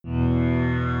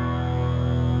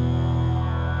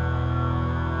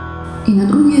И на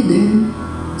другия ден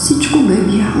всичко бе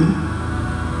бяло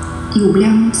и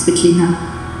обляно в светлина.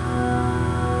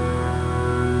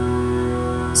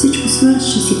 Всичко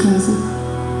свърши, си казах.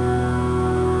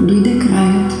 Дойде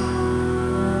краят.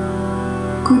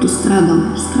 Който страдал,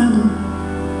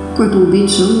 който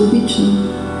обичал.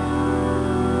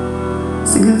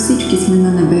 Сега всички сме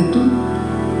на небето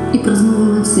и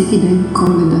празнуваме всеки ден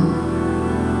Коледа.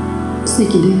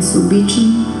 Всеки ден се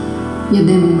обичам,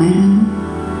 ядем умерено,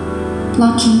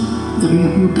 плачем,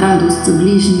 вероятно от радост за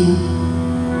ближния.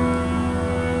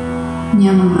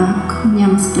 Няма мрак,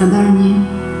 няма страдание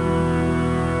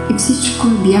и всичко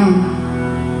е бяло,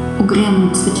 огряно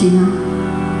от светлина.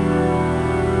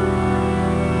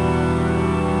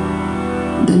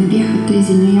 Да не бяха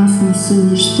тези неясни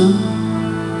сънища,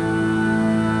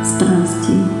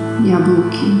 страсти,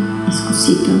 ябълки,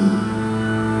 изкусител.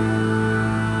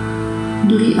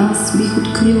 Дори аз бих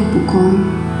открила покой.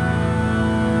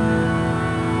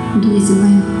 Дори за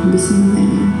мен би се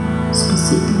намерил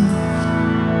Спасител.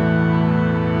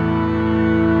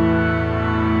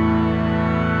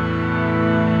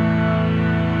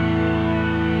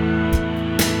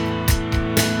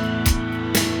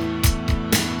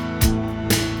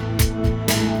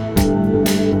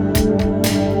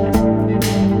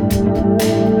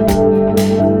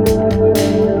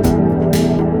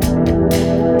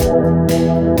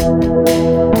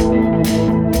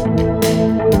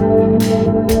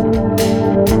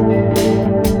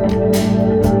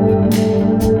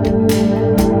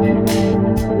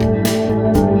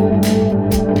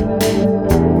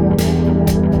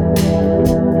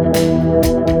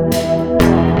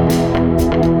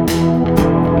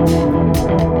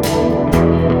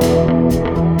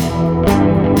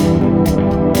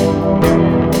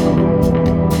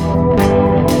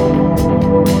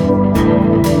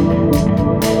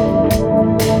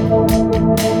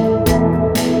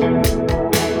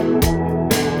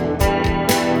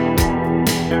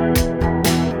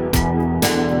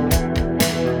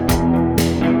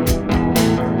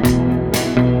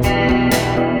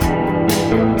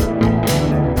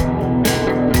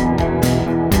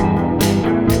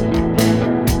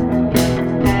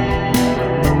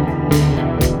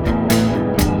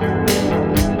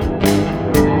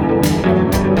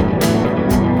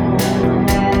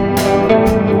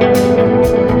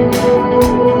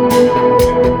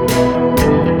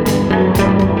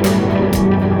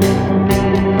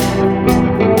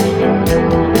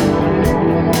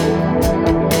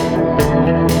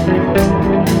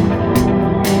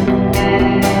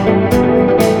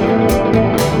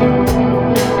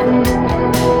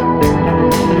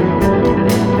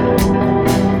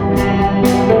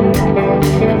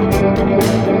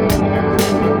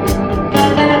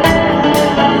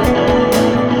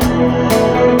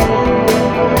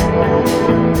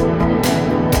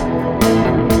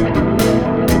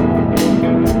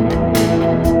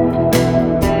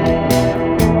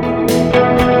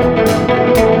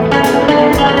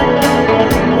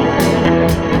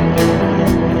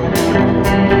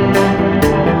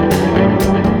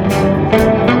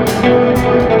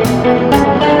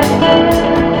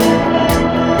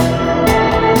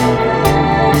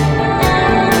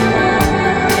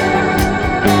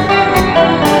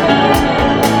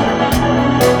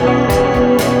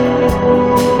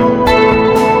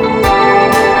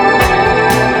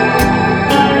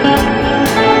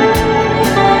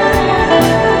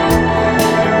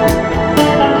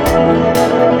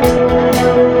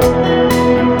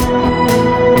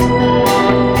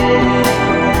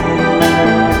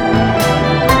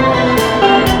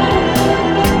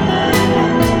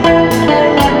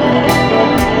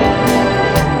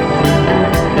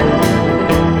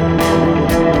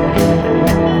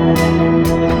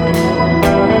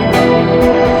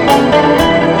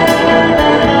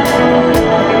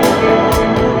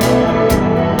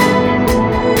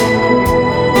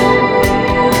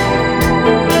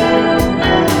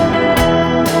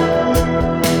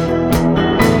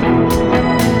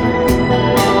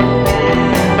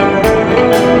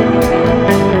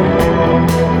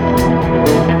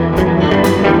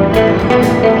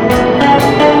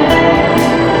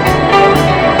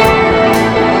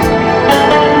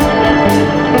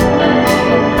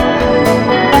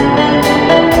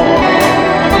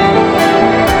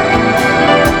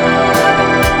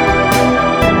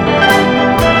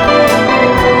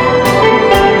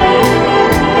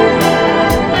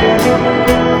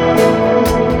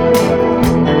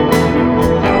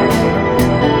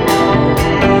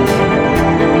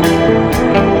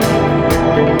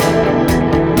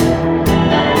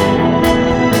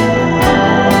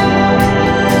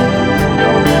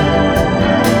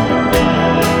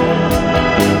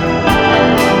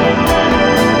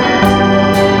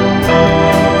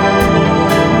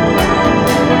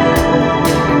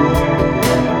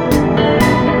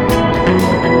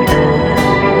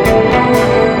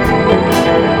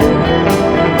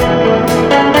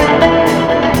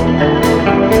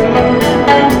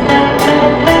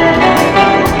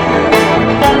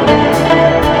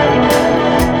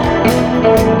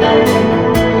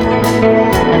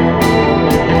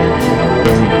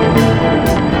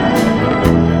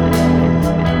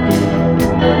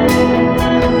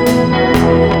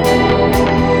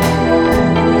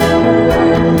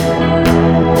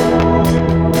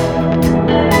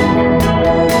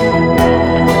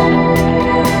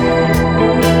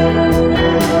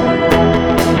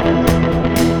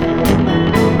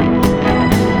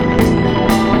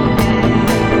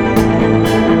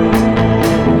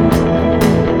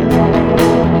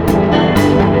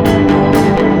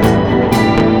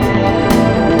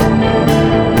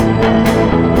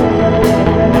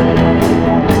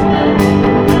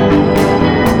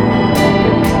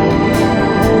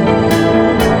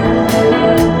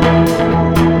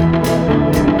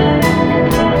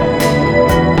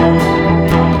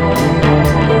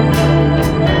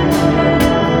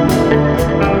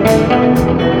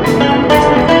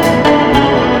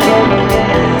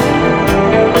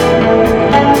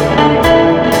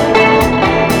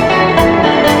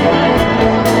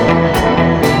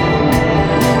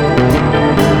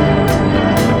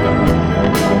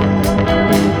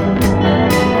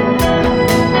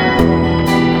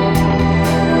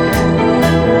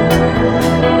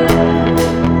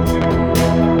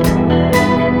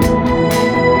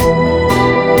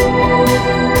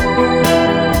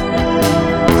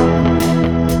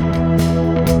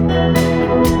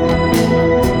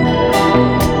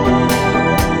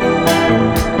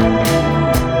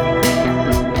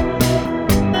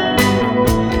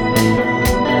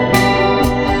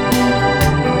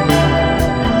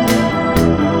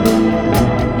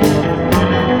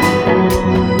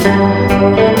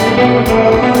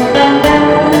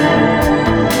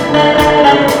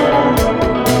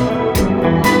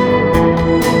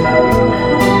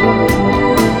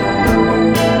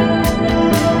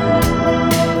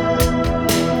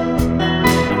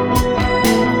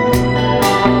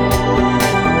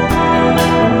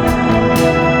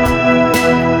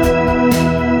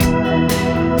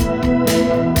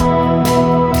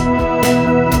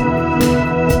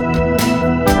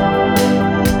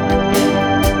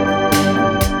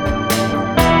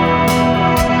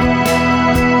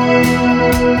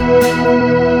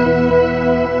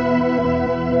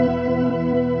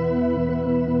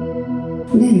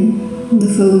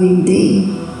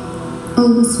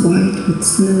 with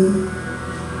snow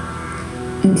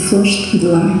and flushed with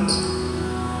light.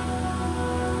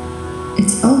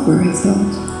 It's over, I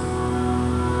thought.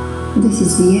 This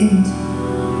is the end.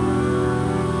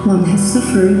 One has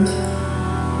suffered.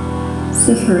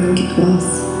 Suffering it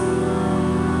was.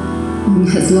 One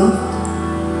has loved.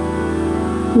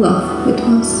 Love it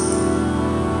was.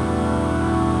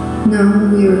 Now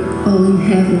we're all in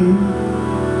heaven,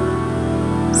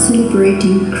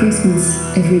 celebrating Christmas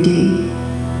every day.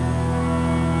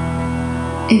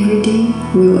 Every day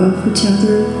we love each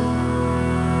other,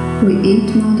 we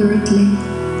eat moderately,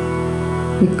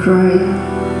 we cry,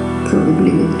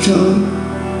 probably with joy,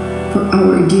 for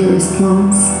our dearest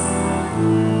ones.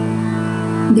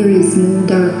 There is no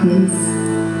darkness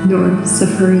nor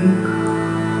suffering,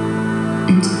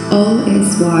 and all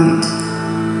is white,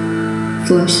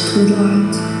 flushed with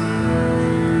light.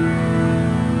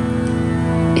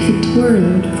 If it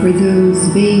weren't for those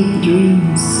vague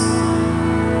dreams,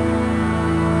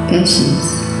 passions,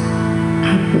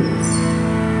 apples,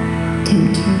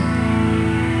 tempter,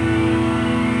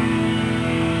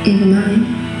 even I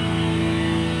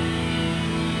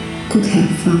could have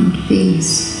found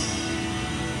peace.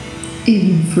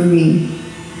 Even for me,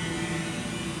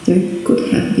 there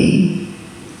could have been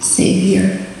a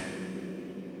Savior.